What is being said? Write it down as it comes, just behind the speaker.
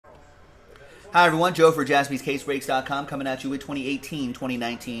Hi everyone, Joe for JaspysCaseBreaks.com coming at you with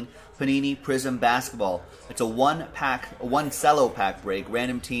 2018-2019 Panini Prizm Basketball. It's a one cello pack break,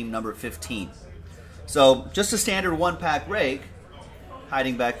 random team number 15. So just a standard one pack break,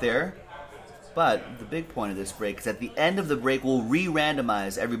 hiding back there. But the big point of this break is at the end of the break we'll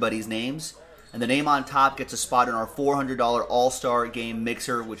re-randomize everybody's names, and the name on top gets a spot in our $400 All-Star Game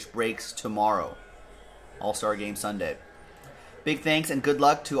Mixer, which breaks tomorrow. All-Star Game Sunday. Big thanks and good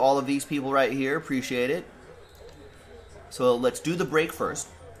luck to all of these people right here. Appreciate it. So let's do the break first.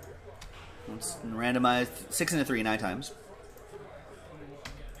 Let's randomize 6 and a 3 9 times.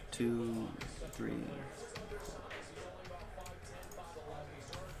 2, 3,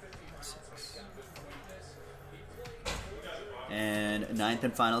 6. And 9th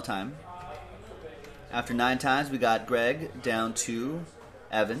and final time. After 9 times, we got Greg down to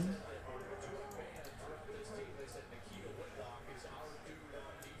Evan.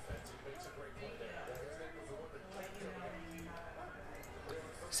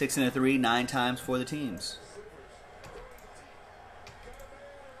 Six and a 3, 9 times for the teams.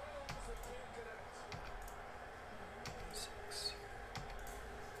 Six.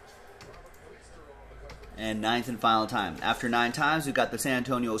 And 9th and final time. After 9 times, we've got the San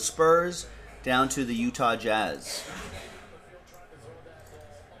Antonio Spurs down to the Utah Jazz.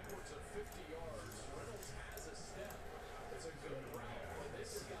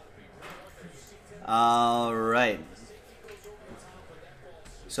 All right.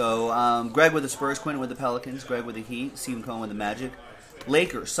 So, Greg with the Spurs, Quentin with the Pelicans, Greg with the Heat, Stephen Cohen with the Magic,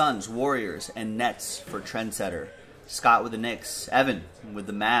 Lakers, Suns, Warriors, and Nets for Trendsetter. Scott with the Knicks, Evan with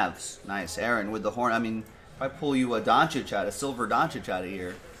the Mavs, nice, Aaron with the Horn. I mean, if I pull you a Doncic out, a silver Doncic out of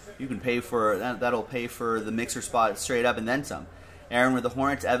here, you can pay for, that'll pay for the mixer spot straight up and then some. Aaron with the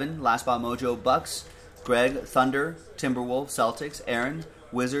Hornets, Evan, Last Spot Mojo, Bucks, Greg, Thunder, Timberwolves, Celtics, Aaron,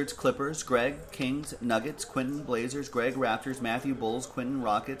 Wizards, Clippers, Greg, Kings, Nuggets, Quentin, Blazers, Greg, Raptors, Matthew, Bulls, Quentin,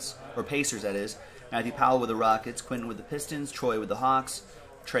 Rockets, or Pacers, that is. Matthew Powell with the Rockets, Quentin with the Pistons, Troy with the Hawks,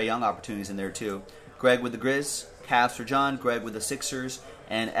 Trae Young opportunities in there too. Greg with the Grizz, Cavs for John, Greg with the Sixers,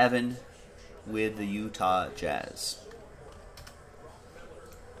 and Evan with the Utah Jazz.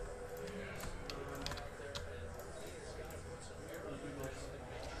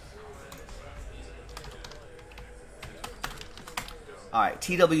 All right,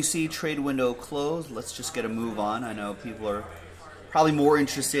 TWC trade window closed. Let's just get a move on. I know people are probably more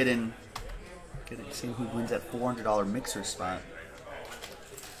interested in seeing who wins that $400 mixer spot.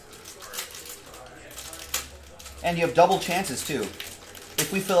 And you have double chances, too.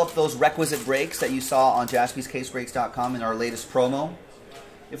 If we fill up those requisite breaks that you saw on JaspysCaseBreaks.com in our latest promo,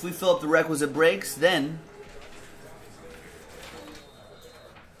 if we fill up the requisite breaks, then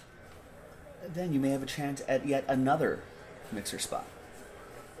you may have a chance at yet another mixer spot.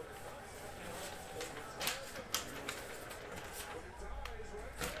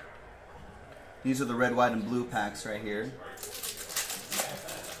 These are the red, white, and blue packs right here.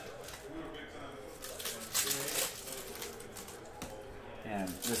 And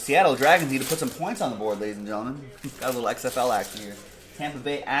the Seattle Dragons need to put some points on the board, ladies and gentlemen. Got a little XFL action here. Tampa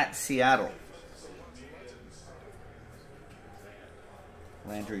Bay at Seattle.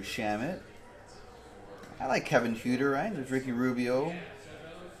 Landry Shamet. I like Kevin Huter, right? There's Ricky Rubio.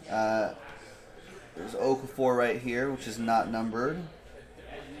 There's Okafor right here, which is not numbered.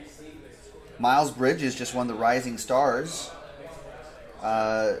 Miles Bridges just won the Rising Stars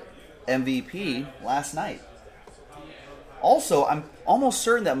MVP last night. Also, I'm almost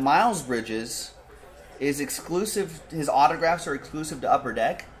certain that Miles Bridges is exclusive. His autographs are exclusive to Upper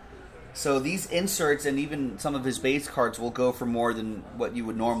Deck. So these inserts and even some of his base cards will go for more than what you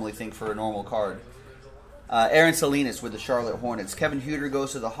would normally think for a normal card. Aaron Salinas with the Charlotte Hornets. Kevin Huter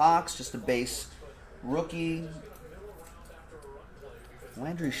goes to the Hawks, just a base rookie.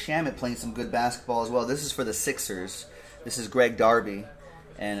 Landry Shamet playing some good basketball as well. This is for the Sixers. This is Greg Darby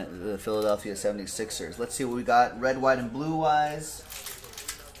and the Philadelphia 76ers. Let's see what we got. Red, white, and blue wise.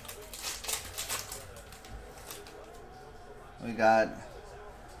 We got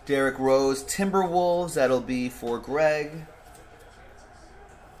Derrick Rose, Timberwolves. That'll be for Greg.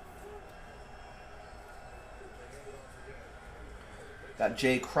 Got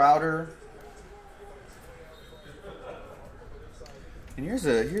Jay Crowder. And here's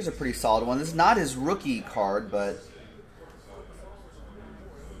a pretty solid one. This is not his rookie card, but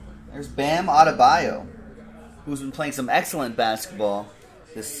there's Bam Adebayo, who's been playing some excellent basketball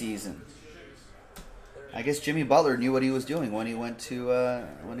this season. I guess Jimmy Butler knew what he was doing when he went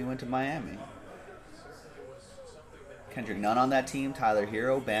to Miami. Kendrick Nunn on that team, Tyler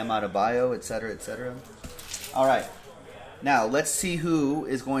Hero, Bam Adebayo, etc., etc. All right. Now, let's see who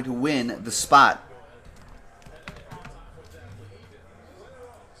is going to win the spot.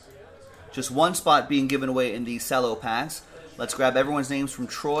 Just one spot being given away in the CELLO packs. Let's grab everyone's names from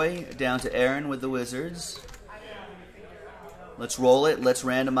Troy down to Aaron with the Wizards. Let's roll it. Let's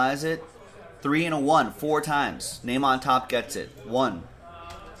randomize it. 3 and a 1, 4 times. Name on top gets it. 1,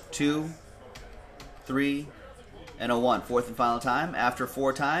 2, 3, and a 1. Fourth and final time. After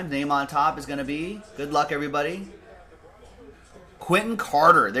 4 times, name on top is going to be, good luck everybody, Quentin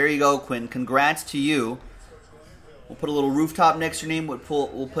Carter. There you go, Quentin. Congrats to you. We'll put a little rooftop next to your name. We'll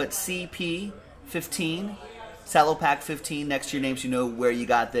put CP15, CELLO Pack 15 next to your name so you know where you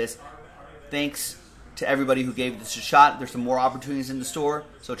got this. Thanks to everybody who gave this a shot. There's some more opportunities in the store,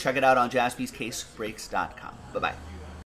 so check it out on jaspyscasebreaks.com. Bye-bye.